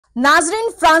नाजरीन,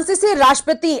 फ्रांसीसी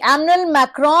राष्ट्रपति एमैनुअल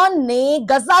मैक्रोन ने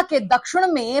गजा के दक्षिण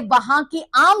में वहां की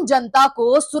आम जनता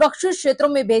को सुरक्षित क्षेत्रों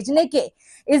में भेजने के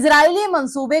इजरायली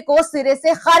मंसूबे को सिरे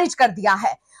से खारिज कर दिया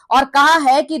है और कहा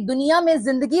है कि दुनिया में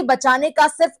जिंदगी बचाने का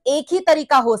सिर्फ एक ही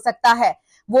तरीका हो सकता है,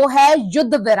 वो है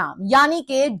युद्ध विराम यानी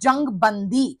कि जंग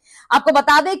बंदी। आपको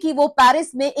बता दें कि वो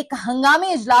पेरिस में एक हंगामी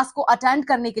इजलास को अटेंड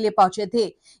करने के लिए पहुंचे थे।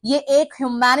 ये एक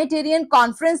ह्यूमैनिटेरियन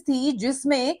कॉन्फ्रेंस थी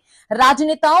जिसमें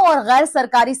राजनेताओं और गैर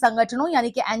सरकारी संगठनों यानी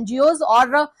कि एनजीओज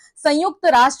और संयुक्त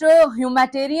राष्ट्र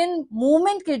ह्यूमैनिटेरियन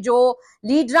मूवमेंट के जो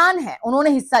लीडरान हैं उन्होंने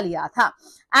हिस्सा लिया था।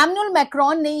 एमैनुअल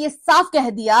मैक्रोन ने यह साफ कह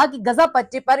दिया कि गजा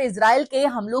पट्टी पर इजराइल के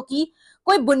हमलों की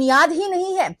कोई बुनियाद ही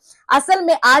नहीं है। असल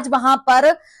में आज वहां पर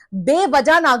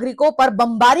बेवजह नागरिकों पर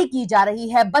बमबारी की जा रही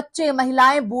है। बच्चे,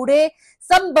 महिलाएं, बूढ़े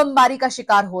सब बमबारी का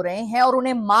शिकार हो रहे हैं और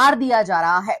उन्हें मार दिया जा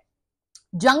रहा है।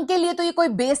 जंग के लिए तो ये कोई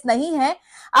बेस नहीं है।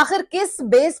 आखिर किस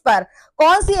बेस पर,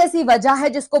 कौन सी ऐसी वजह है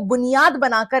जिसको बुनियाद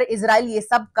बनाकर इजराइल ये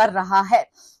सब कर रहा है?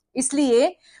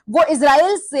 इसलिए वो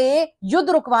इजराइल से युद्ध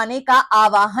रुकवाने का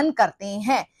आह्वान करते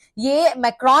हैं। ये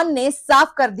मैक्रोन ने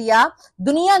साफ कर दिया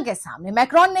दुनिया के सामने।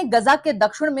 मैक्रोन ने गजा के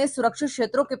दक्षिण में सुरक्षित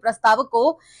क्षेत्रों के प्रस्ताव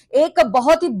को एक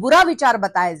बहुत ही बुरा विचार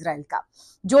बताया इजराइल का,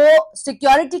 जो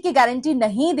सिक्योरिटी की गारंटी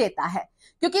नहीं देता है,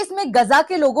 क्योंकि इसमें गजा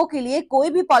के लोगों के लिए कोई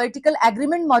भी पॉलिटिकल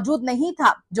एग्रीमेंट मौजूद नहीं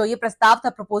था। जो ये प्रस्ताव था,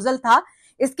 प्रपोजल था,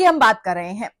 इसकी हम बात कर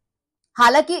रहे हैं।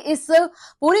 हालांकि इस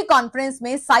पूरी कॉन्फ्रेंस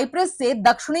में साइप्रस से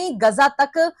दक्षिणी गजा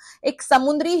तक एक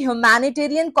समुद्री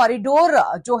ह्यूमैनिटेरियन कॉरिडोर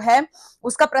जो है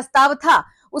उसका प्रस्ताव था,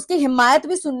 उसकी हिमायत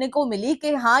भी सुनने को मिली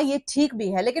कि हाँ ये ठीक भी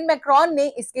है, लेकिन मैक्रोन ने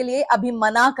इसके लिए अभी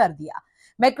मना कर दिया।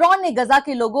 मैक्रोन ने गजा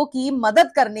के लोगों की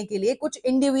मदद करने के लिए कुछ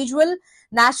इंडिविजुअल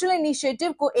नेशनल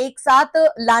इनिशिएटिव को एक साथ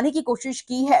लाने की कोशिश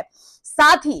की है।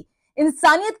 साथ ही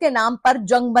इंसानियत के नाम पर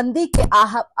जंगबंदी के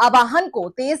आह्वान को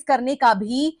तेज करने का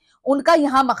भी उनका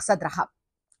यहां मकसद रहा,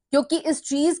 क्योंकि इस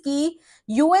चीज की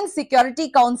यूएन सिक्योरिटी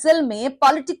काउंसिल में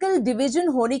पॉलिटिकल डिवीजन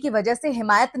होने की वजह से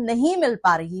हिमायत नहीं मिल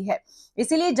पा रही है।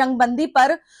 इसीलिए जंगबंदी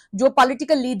पर जो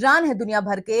पॉलिटिकल लीडरान है दुनिया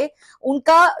भर के,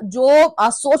 उनका जो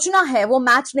सोचना है वो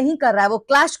मैच नहीं कर रहा है, वो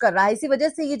क्लैश कर रहा है। इसी वजह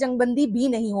से ये जंगबंदी भी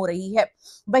नहीं हो रही है।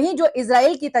 वहीं जो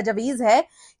इजराइल की तजवीज है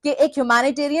कि एक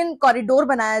ह्यूमैनिटेरियन कॉरिडोर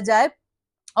बनाया जाए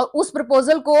और उस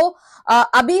प्रपोजल को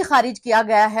अभी खारिज किया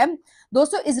गया है।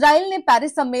 दोस्तों, इजराइल ने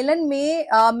पेरिस सम्मेलन में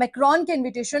मैक्रोन के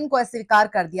इनविटेशन को अस्वीकार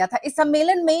कर दिया था। इस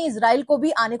सम्मेलन में इजराइल को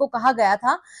भी आने को कहा गया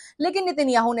था, लेकिन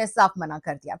नेतन्याहू ने साफ मना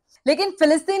कर दिया। लेकिन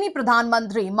फिलिस्तीनी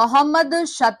प्रधानमंत्री मोहम्मद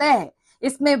शतह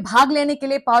इसमें भाग लेने के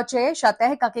लिए पहुंचे।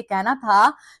 शतह का कहना था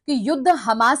कि युद्ध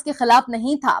हमास के खिलाफ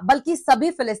नहीं था, बल्कि सभी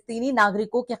फिलिस्तीनी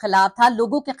नागरिकों के खिलाफ था,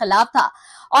 लोगों के खिलाफ था।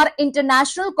 और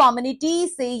इंटरनेशनल कम्युनिटी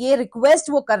से ये रिक्वेस्ट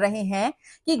वो कर रहे हैं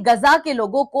कि गजा के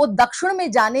लोगों को दक्षिण में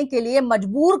जाने के लिए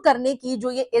मजबूर करने की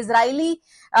जो ये इजरायली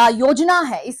योजना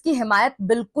है, इसकी हिमायत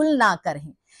बिल्कुल ना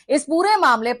करें। इस पूरे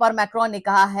मामले पर मैक्रोन ने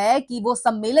कहा है कि वो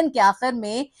सम्मेलन के आखिर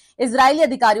में इजरायली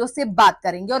अधिकारियों से बात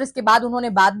करेंगे और इसके बाद उन्होंने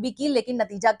बात भी की, लेकिन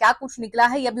नतीजा क्या कुछ निकला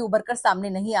है यह भी उभर कर सामने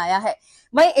नहीं आया है।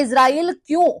 वहीं इजराइल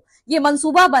क्यों ये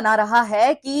मंसूबा बना रहा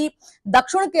है कि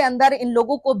दक्षिण के अंदर इन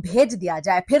लोगों को भेज दिया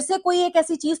जाए, फिर से कोई एक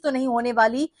ऐसी चीज तो नहीं होने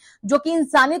वाली जो कि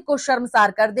इंसानियत को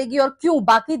शर्मसार कर देगी, और क्यों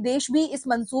बाकी देश भी इस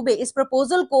मंसूबे, इस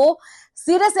प्रपोजल को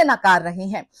सिरे से नकार रहे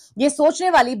हैं, ये सोचने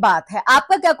वाली बात है।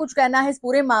 आपका क्या कुछ कहना है इस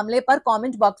पूरे मामले पर?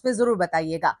 कमेंट बॉक्स में जरूर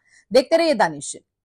बताइएगा। देखते रहिए दानिश।